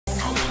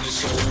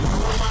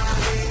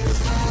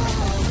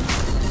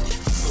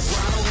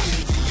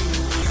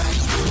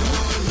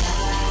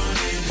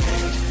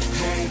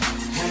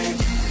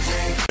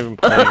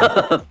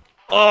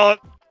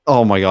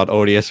Oh my god,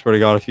 Odie, I swear to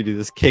god, if you do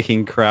this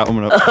kicking crap, I'm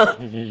gonna...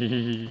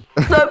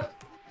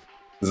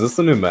 Is this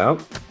the new map?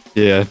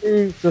 Yeah.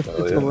 It's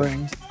a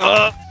ring.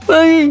 How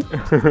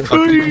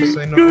did you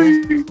say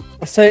no?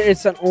 I say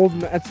it's an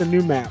it's a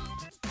new map.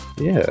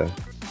 Yeah.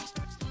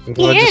 I'm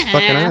glad I just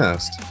fucking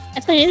asked.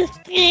 That's what it is.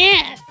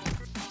 Yeah.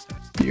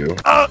 You.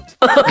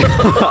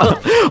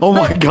 Oh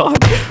my god.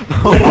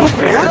 Oh,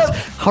 what?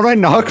 How do I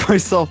knock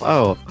myself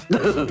out?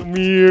 Come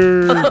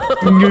here.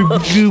 Are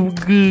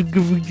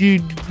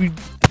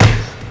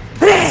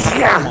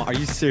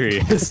you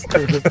serious?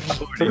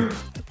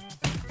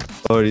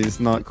 Odie, this is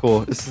not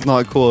cool. This is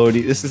not cool,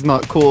 Odie. This is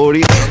not cool,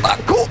 Odie. This is not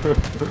cool.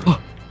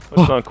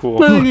 That's not cool.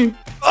 Get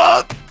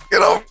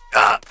off.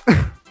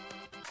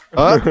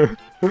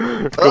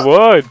 Come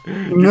on.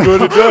 You're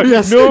gonna die.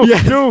 Yes, no,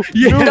 yes, no,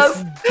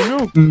 yes.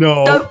 no,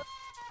 No.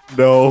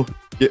 No.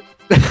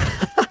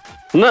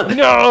 no.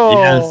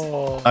 Yes.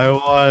 I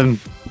won.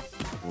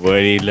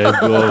 Woody, let's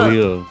go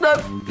here. I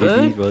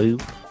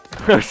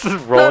was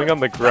just rolling on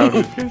the ground.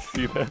 You can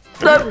see that.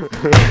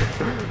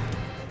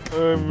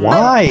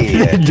 Why?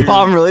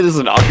 Dom really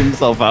doesn't knock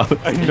himself out.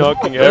 I'm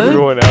knocking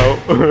everyone out.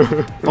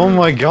 Oh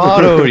my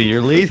god, Odie, you're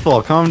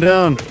lethal. Calm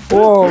down.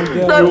 Whoa,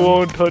 You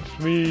won't touch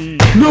me.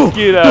 No.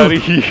 Get out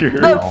of here.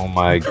 Oh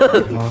my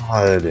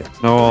god.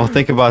 No,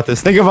 think about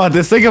this. Think about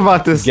this. Think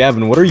about this.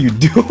 Gavin, what are you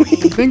doing?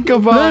 Think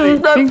about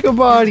it. Think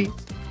about it.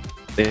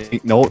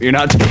 No, you're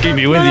not taking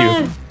me with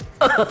you.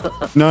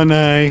 No,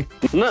 no.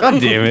 God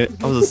damn it.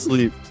 I was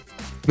asleep.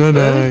 No,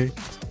 no.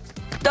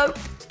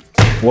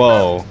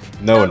 Whoa.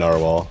 No,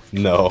 Narwhal.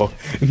 No.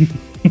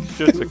 It's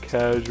just a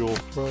casual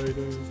Friday.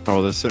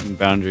 Oh, there's certain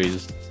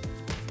boundaries.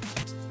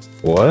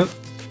 What?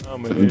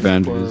 I'm Certain an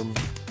boundaries.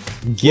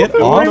 inchworm. Get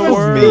off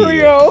of me!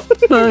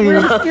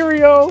 Where's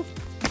Stereo?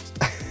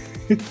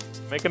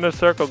 Making a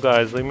circle,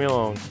 guys. Leave me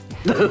alone.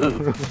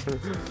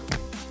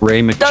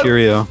 Ray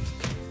Materio.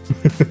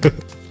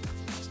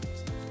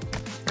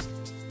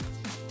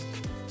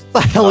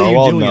 What the hell are you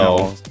doing?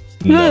 No.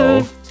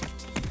 No.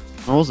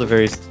 I was a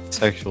very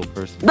sexual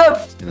person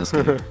in this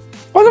game.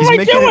 What am He's I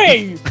making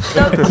doing?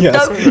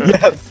 Yes.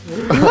 Yes.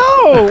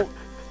 No!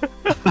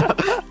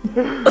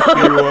 You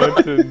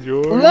want to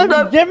enjoy?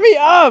 Get me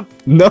up!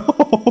 No.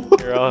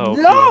 Here, I'll help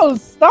you. No!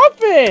 Stop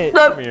it!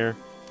 Come here.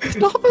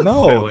 Stop it.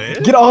 No.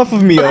 Get off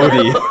of me,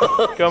 Odie.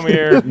 Come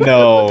here.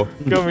 No.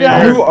 Come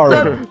Yeah. here. You are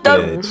a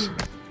bitch.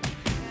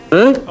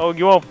 Oh,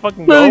 you won't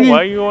fucking go?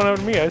 Why are you going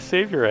after me? I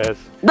saved your ass.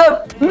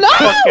 No!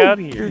 Fuck out of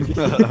here.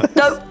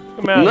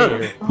 Come out of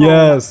here.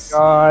 Yes.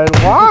 God,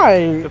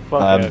 why? Get the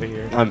fuck out of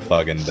here. I'm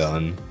fucking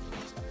done.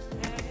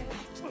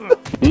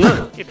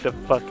 Get the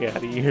fuck out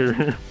of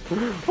here.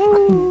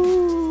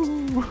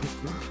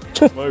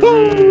 My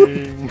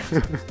ring.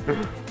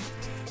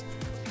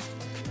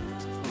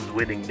 Who's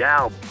winning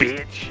now,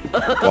 bitch?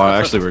 Well,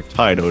 actually, we're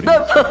tied, Odie.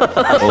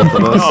 Both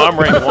of No, us. I'm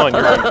rank 1,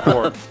 you're rank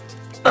 4.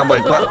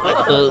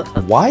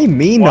 Why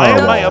me, Why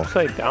am I Narwhal?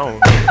 upside down?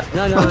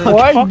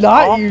 Why Fuck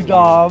not off you, me.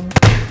 Dom?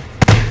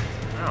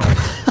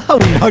 We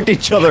knocked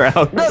each other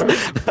out. No,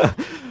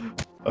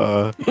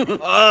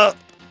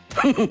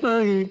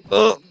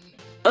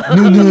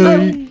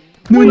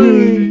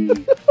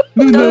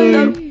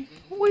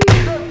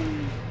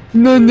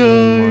 No, no.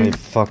 Oh my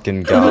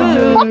fucking god.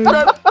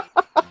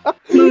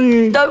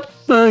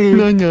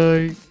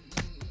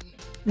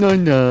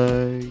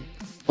 No.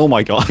 Oh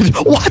my god.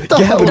 What the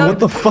Gavin, hell? what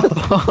the fuck?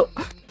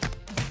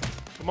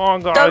 Come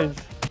on, guys.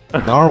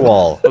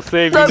 Narwhal. I'll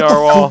save you,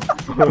 Narwhal.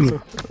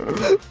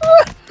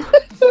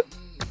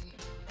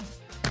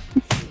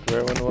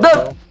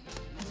 What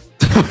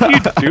are you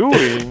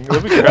doing?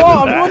 Let me grab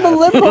Oh, this I'm doing the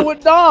limbo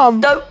with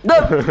Dom.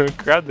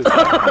 Grab this.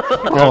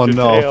 Oh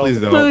no, please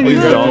don't. Please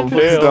don't.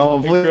 Please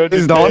don't.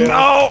 Please don't.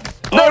 No!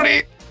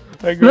 Odie!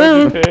 I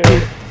grabbed your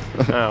tail.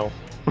 Ow.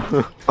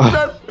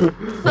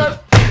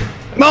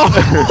 No!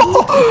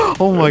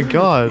 Oh my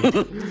god.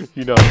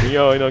 You knocked me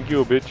out, I knocked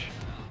you, bitch.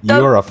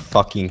 You're a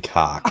fucking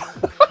cock.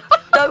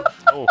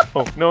 Oh,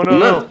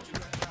 no.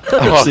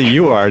 Actually,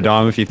 you are,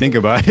 Dom, if you think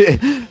about it.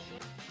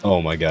 Oh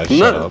my god,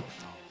 shut up.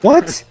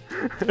 What?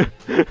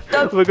 Look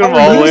at them How are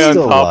all you lay on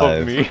still top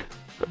alive? of me.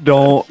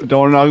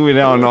 Don't knock me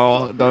down,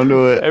 no. Don't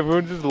do it.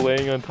 Everyone's just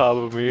laying on top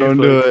of me. Don't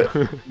It's do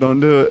like, it. Don't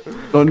do it.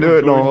 Don't do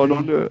it. No,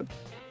 don't do it.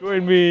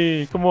 Join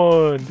me. Come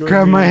on. Join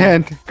Grab me. my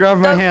hand. Grab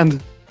my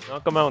hand.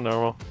 Knock them out,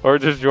 Normal. Or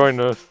just join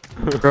us.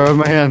 Grab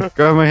my hand.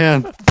 Grab my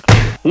hand.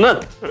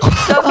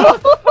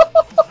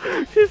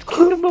 Just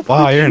kick him up.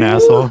 Wow, you're an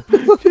asshole.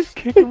 Just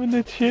kick him in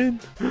the chin.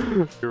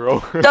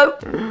 Hero.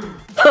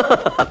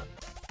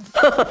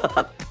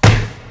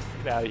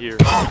 Get out of here.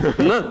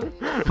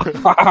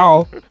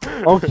 Wow.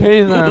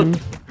 Okay then.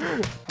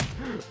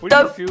 What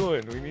are you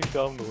doing? We need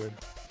Dom to win.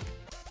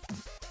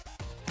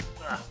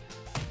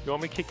 You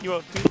want me to kick you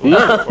out too?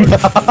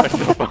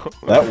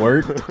 That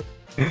worked.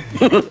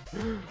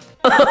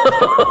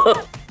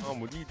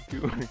 What are you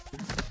doing?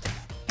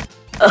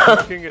 You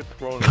can get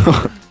thrown.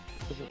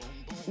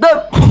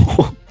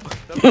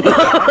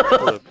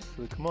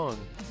 Come on.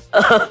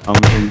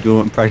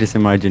 I'm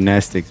practicing my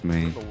gymnastics,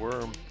 man. The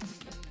worm.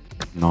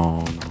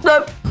 No.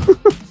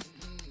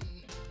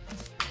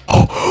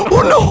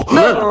 Oh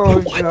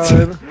no! What?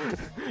 God.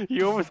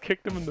 You almost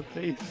kicked him in the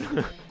face.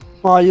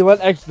 Oh, you let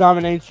X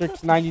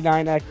Dominatrix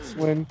 99X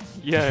win.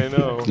 Yeah, I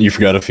know. You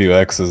forgot a few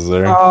X's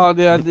there. Oh,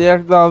 yeah,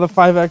 the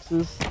 5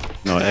 X's.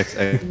 No, X.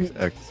 Nice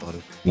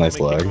Let me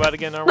kick lag. you out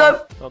again,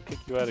 Narwhal? I'll kick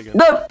you out again.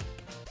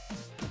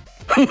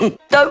 Hey,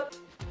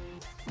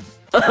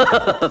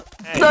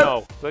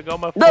 no. Let go of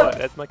my foot.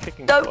 That's my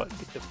kicking foot.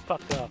 Get the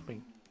fuck off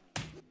me.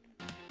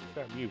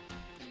 Grab you.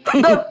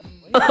 What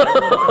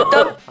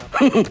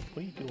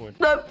are you doing?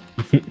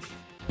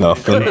 Nothing.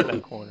 Stay in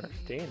that corner.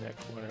 Stay in that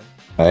corner.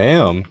 I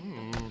am.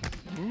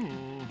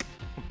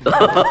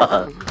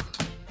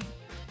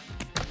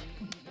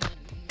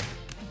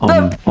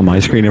 On my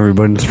screen,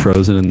 everyone's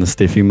frozen in the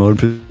stiffy mode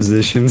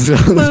position, so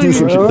this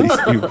is really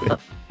stupid.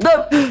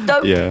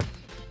 Yeah.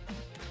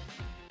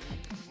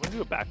 I'm gonna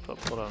do a backflip.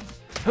 Hold on.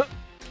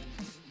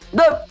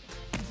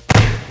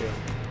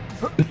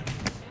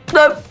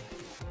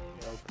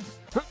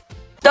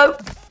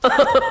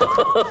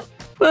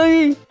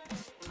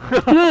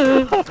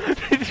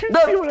 Did you see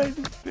what I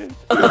just did?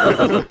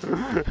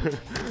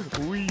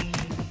 Wee.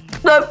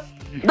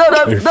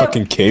 Your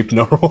fucking cape,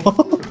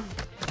 Narwhal.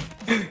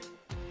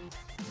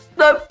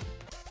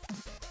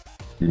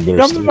 You better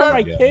Jump stay in my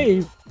again.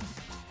 cave.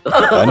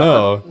 I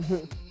know.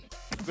 I'm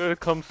gonna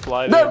come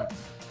slide in.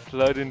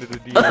 Slide into the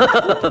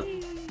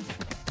DM.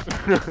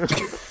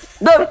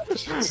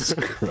 Jesus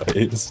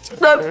Christ.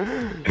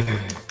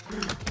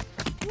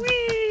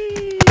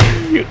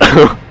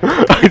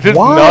 I just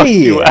Why? knocked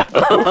you out.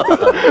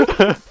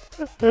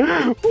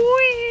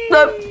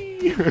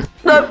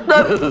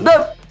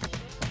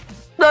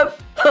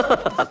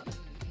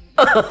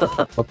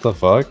 What the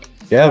fuck?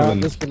 Gavin.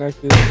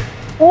 Disconnected.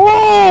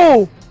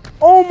 Whoa!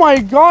 Oh my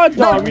god,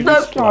 dog! You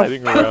just just got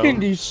sliding fucking around.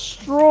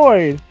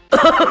 destroyed.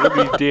 Look at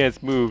these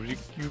dance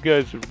moves. You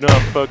guys are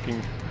not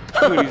fucking.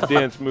 Look at these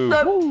dance moves.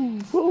 Woo,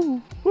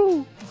 woo,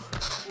 woo.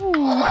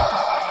 Look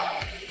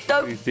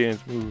at these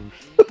dance moves.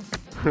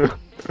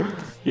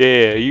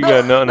 Yeah, you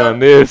got nothing on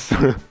this.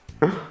 Yeah,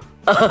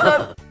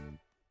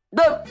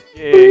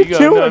 you got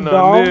Doing, nothing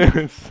on dog?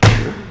 this.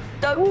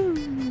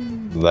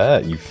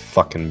 That, you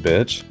fucking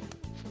bitch.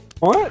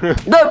 What?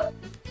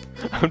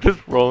 I'm just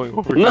rolling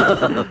over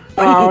here.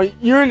 Oh,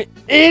 you're an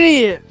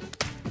idiot.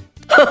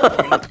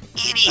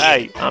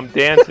 Hey, I'm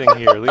dancing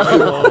here. Leave me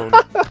alone.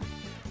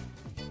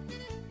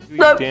 Do these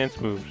dance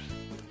moves.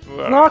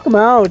 Knock him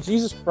out,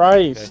 Jesus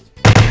Christ.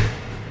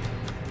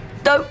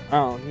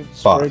 Oh, you're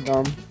just Fuck. very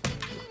dumb.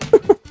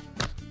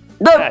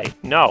 Hey,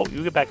 no,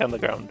 you get back on the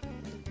ground.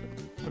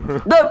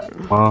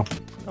 Well,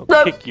 I'll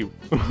kick you.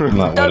 I'm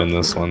not winning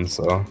this one,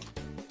 so.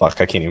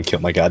 Fuck, I can't even kill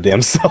my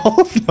goddamn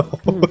self.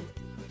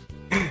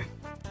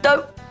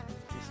 No.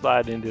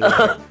 Slide into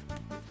there.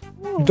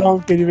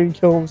 Dom can't even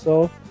kill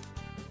himself.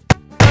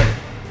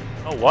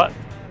 Oh, what?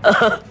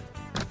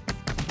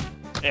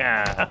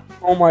 Yeah.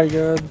 Oh my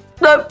god.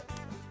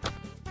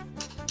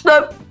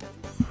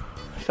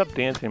 Stop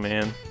dancing,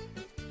 man.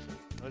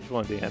 I just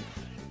want to dance.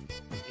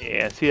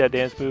 Yeah, see that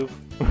dance move?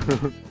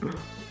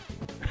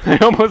 I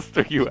almost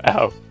threw you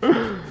out.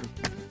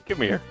 Come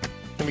here.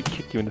 Let me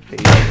kick you in the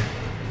face.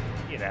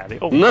 Get out of here.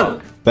 Oh,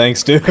 fuck.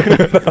 Thanks, dude.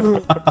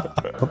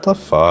 What the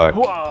fuck?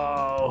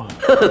 Whoa!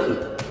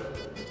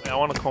 Wait, I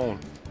want a cone.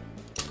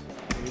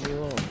 Leave me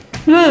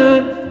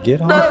alone.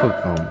 Get off of.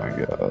 Oh my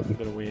god. I'm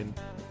gonna win.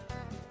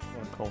 I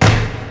want a cone.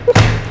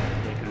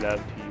 Make love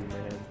to you,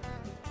 man.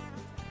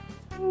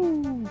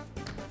 Ooh.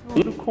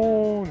 Do the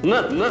cone. Do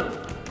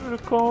the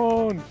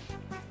cone.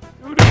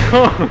 Do the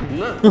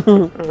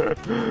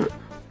cone.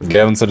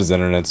 Gavin said his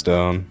internet's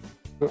down.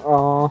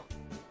 Aw.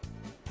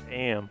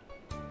 Damn.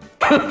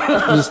 He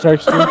just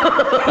texted you.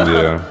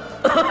 Yeah.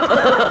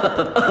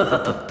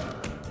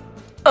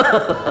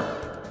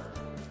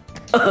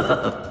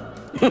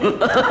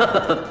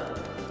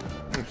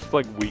 It's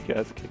like weak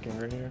ass kicking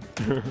right here.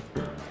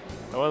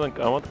 I want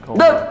the cone.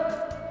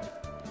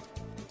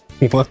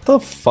 What the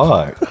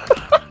fuck?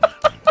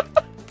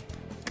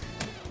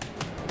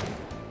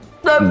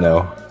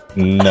 No.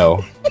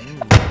 No.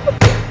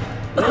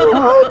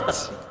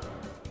 What?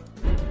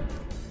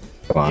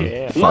 Come on.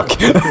 Yeah. Fuck.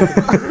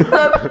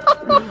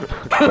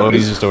 Well,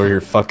 he's just over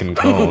here fucking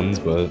cones,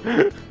 but.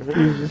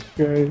 Jesus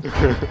Christ.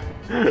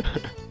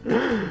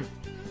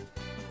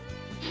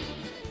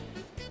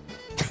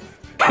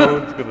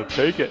 Cone's gonna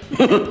take it.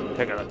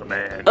 Take it like a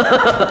man.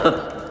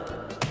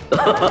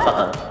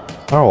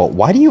 Oh,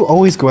 why do you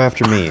always go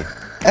after me?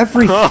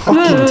 Every fucking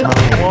I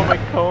time. want my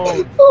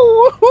cone.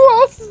 Who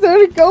else is there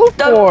to go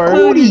for?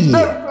 Cody!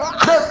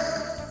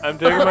 I'm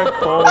taking my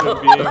cone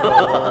and being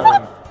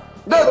alone.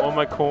 I want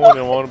my cone and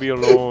I want to be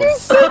alone. You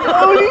said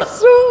Odie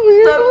so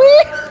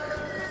weirdly.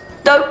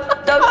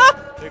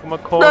 Taking my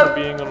cone and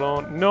being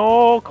alone.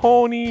 No,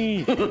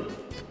 Coney! Get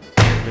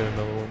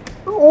another one.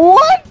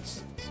 What?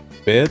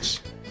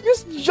 Bitch. You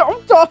just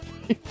jumped off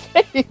my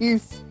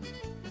face.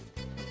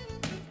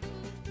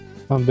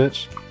 Come on,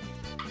 bitch.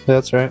 Yeah,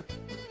 that's right.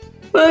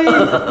 Can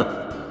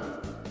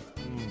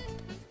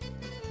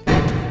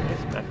I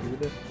smack you with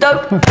this?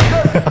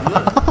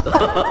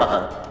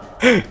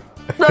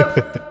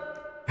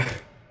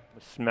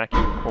 Smack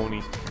you,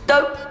 pony.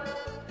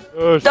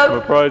 Yes, my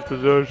prized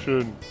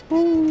possession.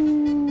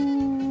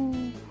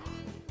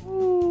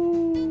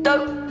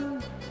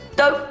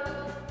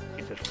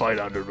 It's a fight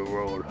under the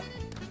road.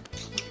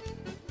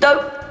 I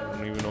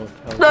don't even know what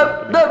the hell's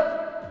happening.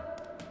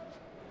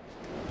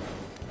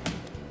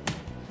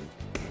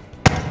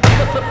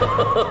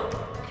 Oh,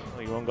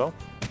 you wanna go?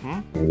 Hmm?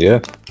 Yeah.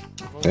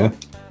 Yeah.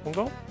 Wanna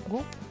go?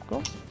 Go?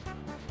 Go?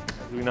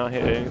 Did we not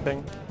hit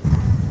anything?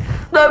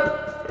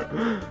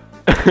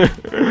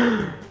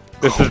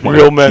 This is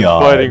real men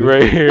fighting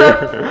right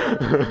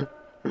here.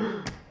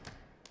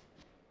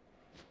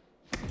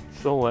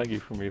 So laggy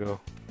for me though.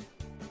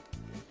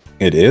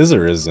 It is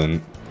or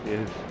isn't? It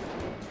is.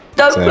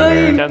 Same Every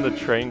here. time the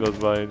train goes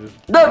by, it just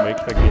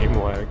makes the game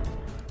lag.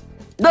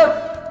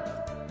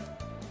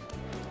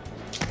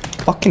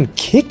 Fucking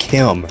kick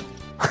him.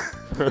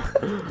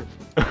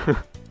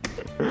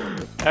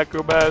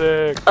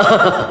 Acrobatics!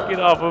 Get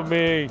off of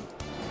me!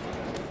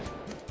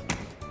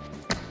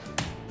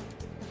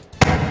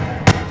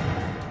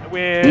 I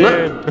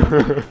win!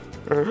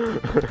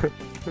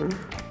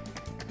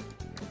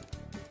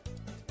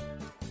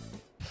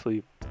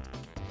 Sleep.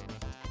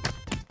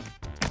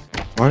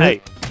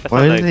 Hey, that's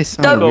Why not do nice. they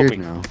sound Go weird me.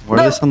 now? Why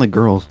do they sound like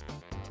girls?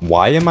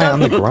 Why am I on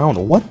the ground?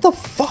 What the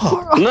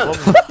fuck?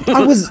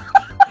 I was.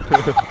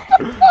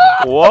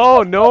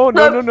 Whoa, no.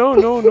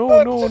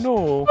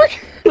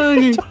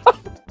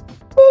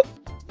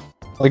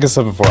 Like I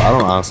said before, I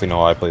don't honestly know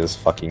why I play this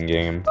fucking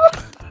game.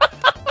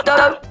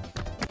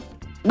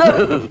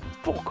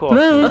 Fuck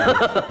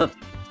off.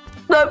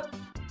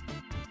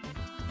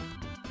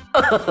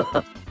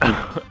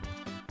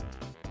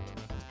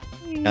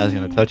 You guys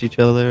gonna touch each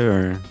other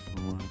or?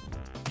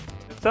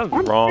 That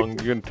sounds wrong.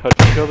 You're gonna touch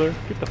each other?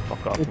 Get the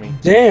fuck off me.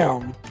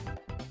 Damn.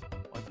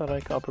 I thought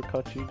I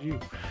uppercut you.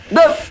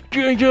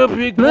 Change up,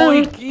 big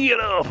boy. Get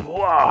up.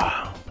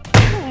 Wow.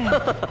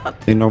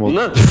 The normal.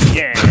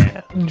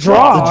 Yeah.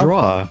 Draw. The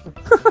draw.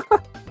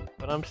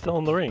 But I'm still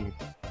in the ring.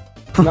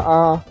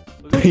 Nuh-uh.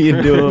 What are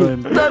you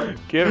doing?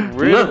 Get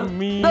rid of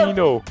me,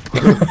 no.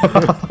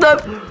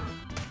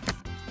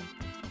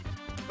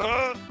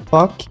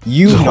 Fuck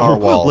you,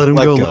 Narwhal. Let him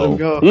go. Let him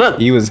go.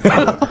 He was.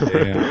 Yeah.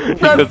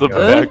 Because of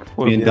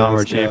backflip. Me and Dom are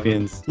Yeah.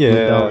 champions. Yeah. Me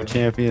and Dom are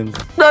champions.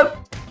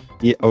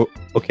 Yeah. Oh.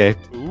 Okay.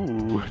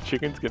 Ooh,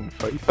 chicken's getting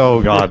feisty.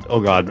 Oh god. Oh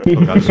god.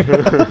 Oh god.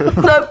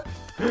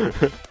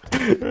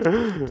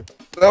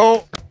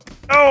 No.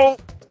 No.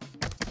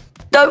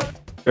 Derp.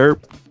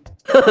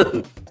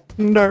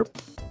 Derp.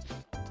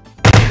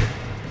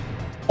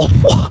 Oh.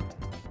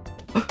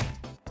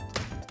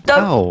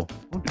 Ow.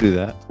 Don't do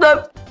that.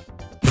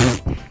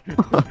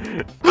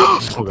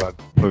 Oh god.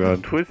 Oh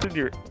god. Twisted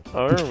your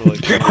arm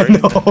like right in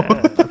the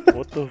ass.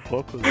 What the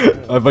fuck was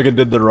that? I fucking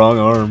did the wrong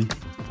arm.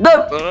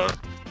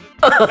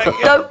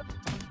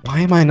 Why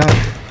am I not?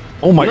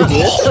 Oh my god.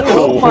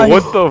 Oh my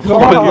What the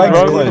fuck God. is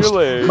wrong with your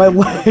leg? My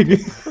leg.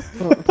 It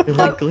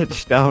like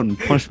glitched out and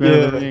punched me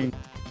out of the ring.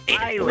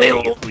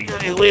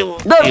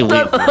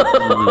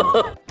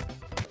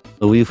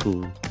 Louis.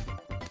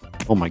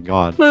 Oh my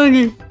god.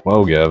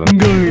 Whoa, Gavin.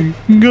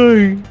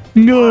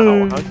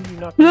 Wow, how did you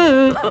not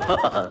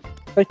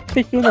Like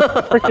kick you in the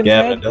freaking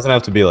Gavin, it head. doesn't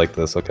have to be like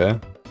this, okay?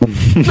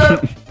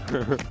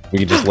 We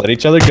can just let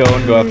each other go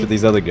and go after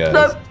these other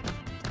guys.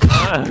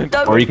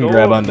 Or you can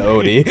grab onto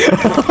Odie.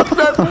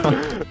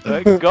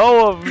 Let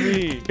go of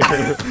me!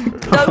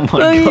 Oh my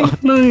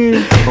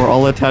god. We're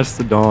all attached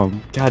to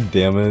Dom. God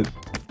damn it.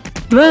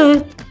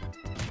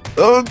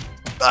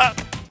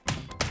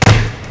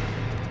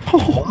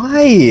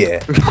 Why?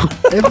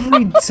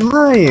 Every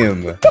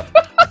time.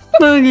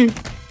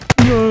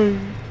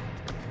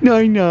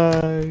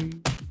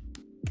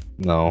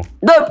 No.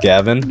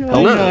 Gavin,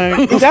 help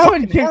me. That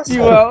one kicked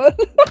you out.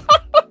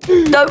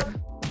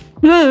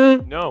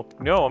 No,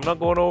 I'm not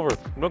going over.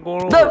 I'm not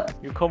going over.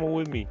 You're coming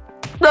with me.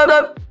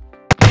 Yeah,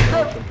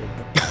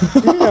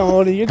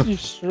 Odie, you're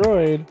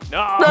destroyed. No!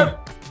 Alright,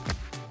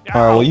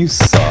 well, you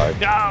suck.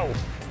 No!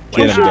 Get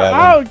Push him, him Gavin.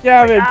 out,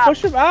 Gavin.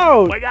 Push him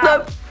out. Wake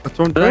up! That's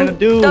what I'm trying to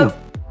do.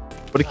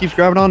 But it keeps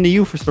grabbing onto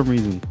you for some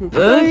reason.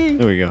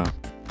 There we go.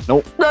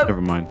 Nope.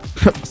 Never mind.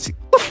 See-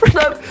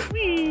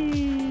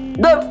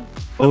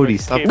 Odie,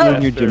 stop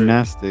doing your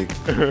gymnastics.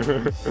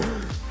 I'm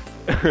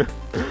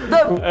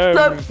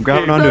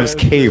grabbing onto his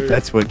cape.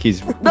 That's what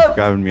keeps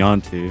grabbing me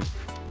onto.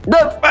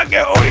 No. I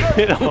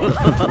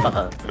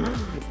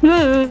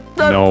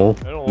No.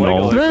 don't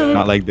like it like that.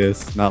 Not like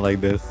this. Not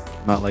like this.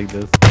 Not like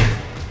this.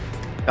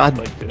 God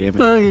Like this.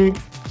 damn it.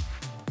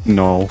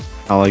 No.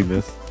 Not like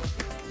this.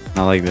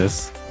 Not like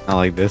this. Not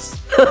like this.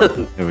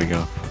 There we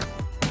go.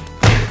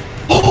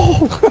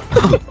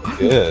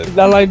 Good.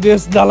 Not like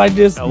this. Not like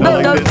this. No,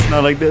 Not no. like this.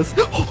 Not like this.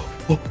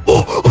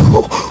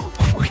 Oh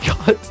my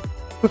god.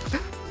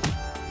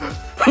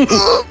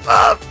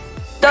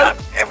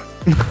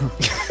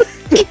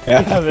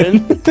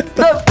 Kevin.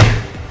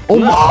 Oh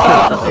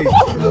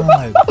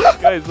my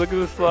god! Guys, look at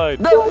the slide.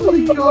 Oh my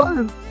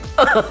god!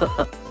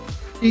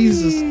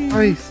 Jesus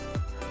Christ!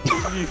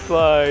 The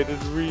slide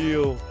is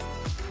real.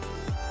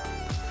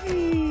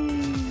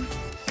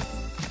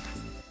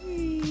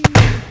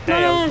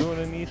 Hey, I'm doing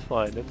a knee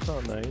slide. That's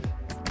not nice.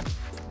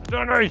 That's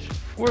not nice.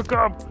 Wake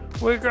up!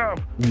 Wake up!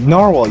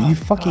 Narwhal, you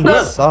fucking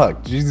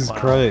suck. Jesus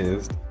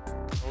Christ.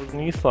 I was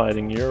knee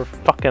sliding. You're a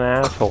fucking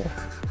asshole.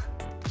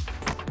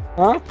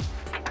 Huh?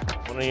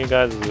 One of you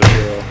guys is a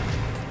girl.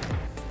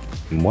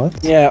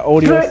 What? Yeah,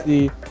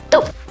 ODSD.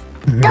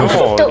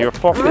 No, your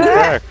fucking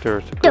character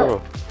is a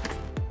girl.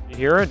 You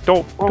hear it? Do.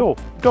 In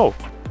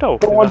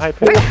the high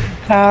pitch.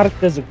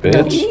 Character's a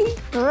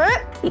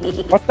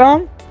Bitch. What,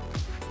 Dom?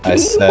 I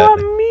said.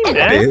 Me,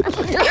 man.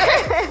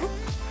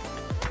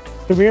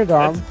 Come here,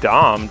 Dom. That's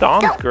Dom.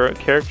 Dom's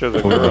character's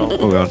a girl.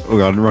 Oh god! Oh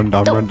god! Run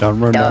down! Run down!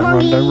 Run down!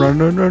 Run down! Run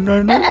down! Run down!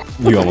 Run down!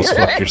 You almost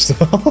fucked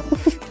yourself.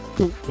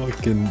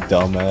 Fucking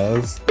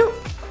dumbass.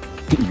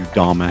 You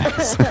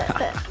dumbass!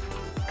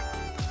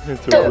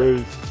 It's a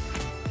race.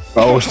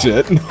 Oh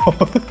shit. No.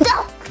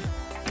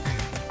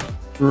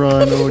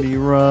 Run, Odie,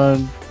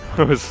 run!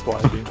 I was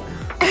sliding.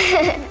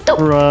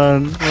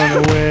 Run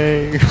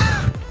away!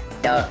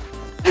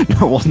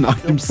 Narwhal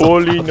knocked himself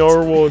Bully out.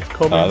 Narwhal's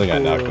coming. I think I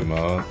for knocked us. him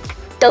out.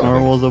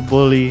 Narwhal's a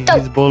bully.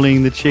 He's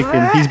bullying the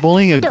chicken. He's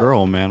bullying a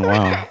girl, man.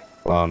 Wow.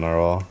 Wow,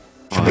 Narwhal.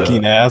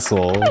 Fucking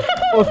asshole.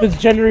 Well, if it's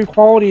gender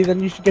equality, then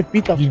you should get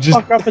beat the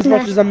fuck up as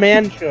much as a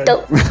man should.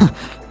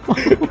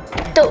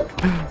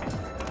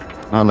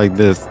 Not like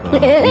this, though. You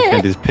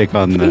can't just pick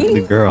on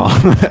the girl.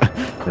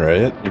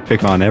 Right? You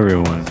pick on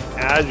everyone.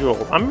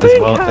 Casual. I'm As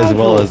being well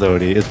casual. as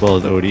Odie. As well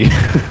as Odie.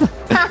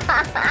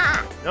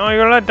 No, you're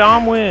gonna let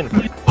Dom win.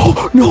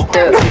 Oh, no!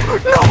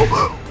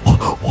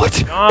 What?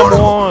 Dom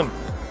won.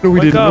 No, we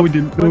Wake didn't. up. No, we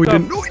didn't. No, we Wake up.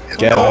 didn't. No, we didn't.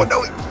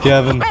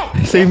 Kevin. No,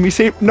 Kevin. Save me,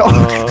 save. No.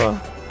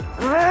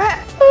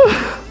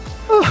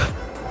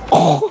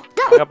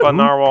 Pick up on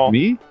Narwhal.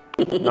 Me?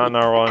 Not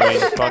Narwhal, I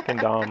mean fucking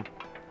Dom.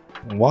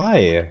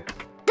 Why?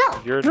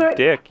 You're a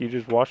dick. You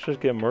just watched us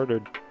get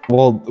murdered.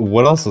 Well,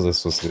 what else was I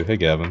supposed to do? Hey,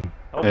 Gavin.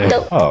 Okay.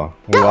 Oh,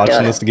 we're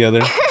watching this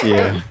together?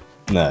 Yeah.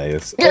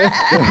 Nice.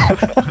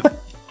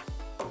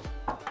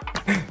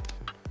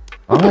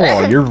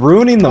 Oh, you're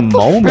ruining the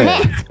moment.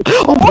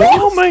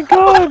 Oh my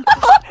god!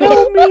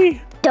 Help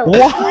me!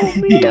 Why?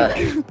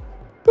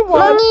 Come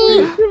on,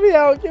 please. Give me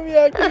out, give me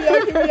out, give me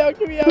out, give me out,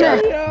 give me out,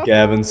 give me out.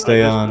 Gavin,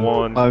 stay I just on.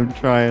 won. I'm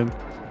trying.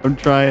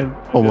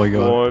 Oh my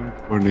god. Won.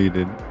 We're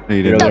needed. Put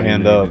your other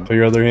hand up. Put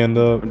your other hand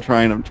up. I'm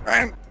trying.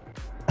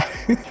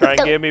 Try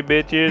and get me,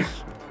 bitches.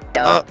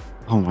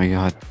 Oh my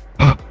god.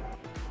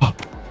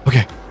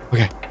 Okay.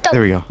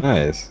 There we go.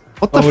 Nice.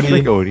 What the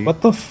frick, Odie?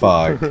 What the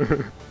fuck?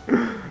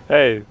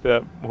 Hey,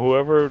 that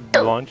whoever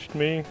launched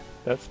me,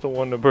 that's the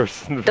one, the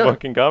person that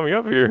fucking got me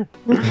up here.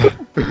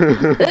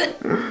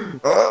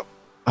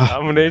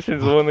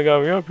 Combination's the one that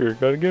got me up here.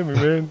 Gotta get me,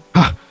 man.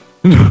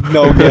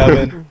 No,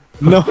 Gavin.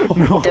 No.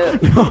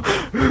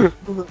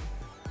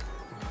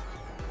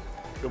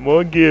 Come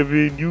on,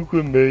 Gavin, you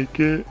can make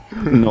it.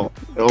 No,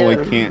 I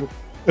can't.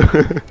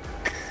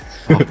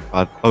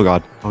 Oh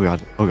god.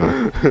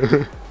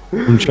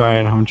 I'm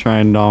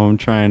trying, Dom. I'm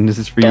trying. This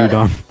is for you,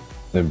 Dom.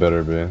 It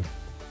better be.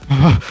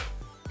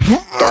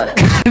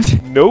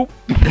 Nope.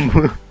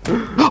 I'm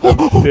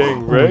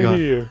staying right God.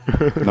 here.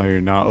 No, you're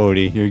not,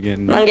 Odie.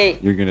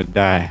 You're gonna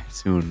die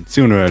soon.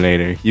 Sooner or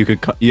later. You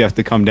have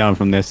to come down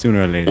from there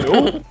sooner or later.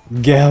 Nope.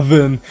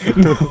 Gavin.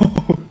 No.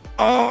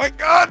 Oh my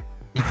god.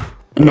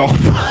 No.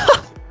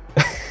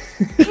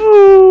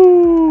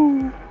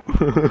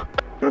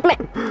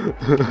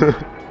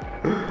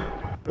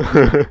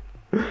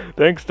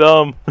 Thanks,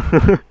 Dom.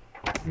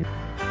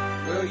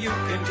 Well, you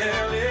can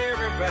tell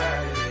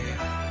everybody.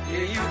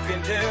 Yeah, you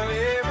can tell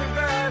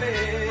everybody.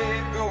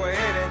 Go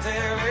ahead and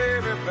tell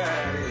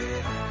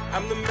everybody.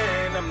 I'm the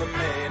man, I'm the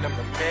man, I'm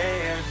the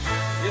man.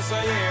 Yes,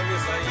 I am,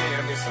 yes, I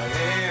am, yes, I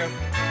am.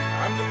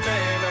 I'm the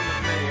man, I'm the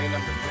man,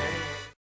 I'm the man.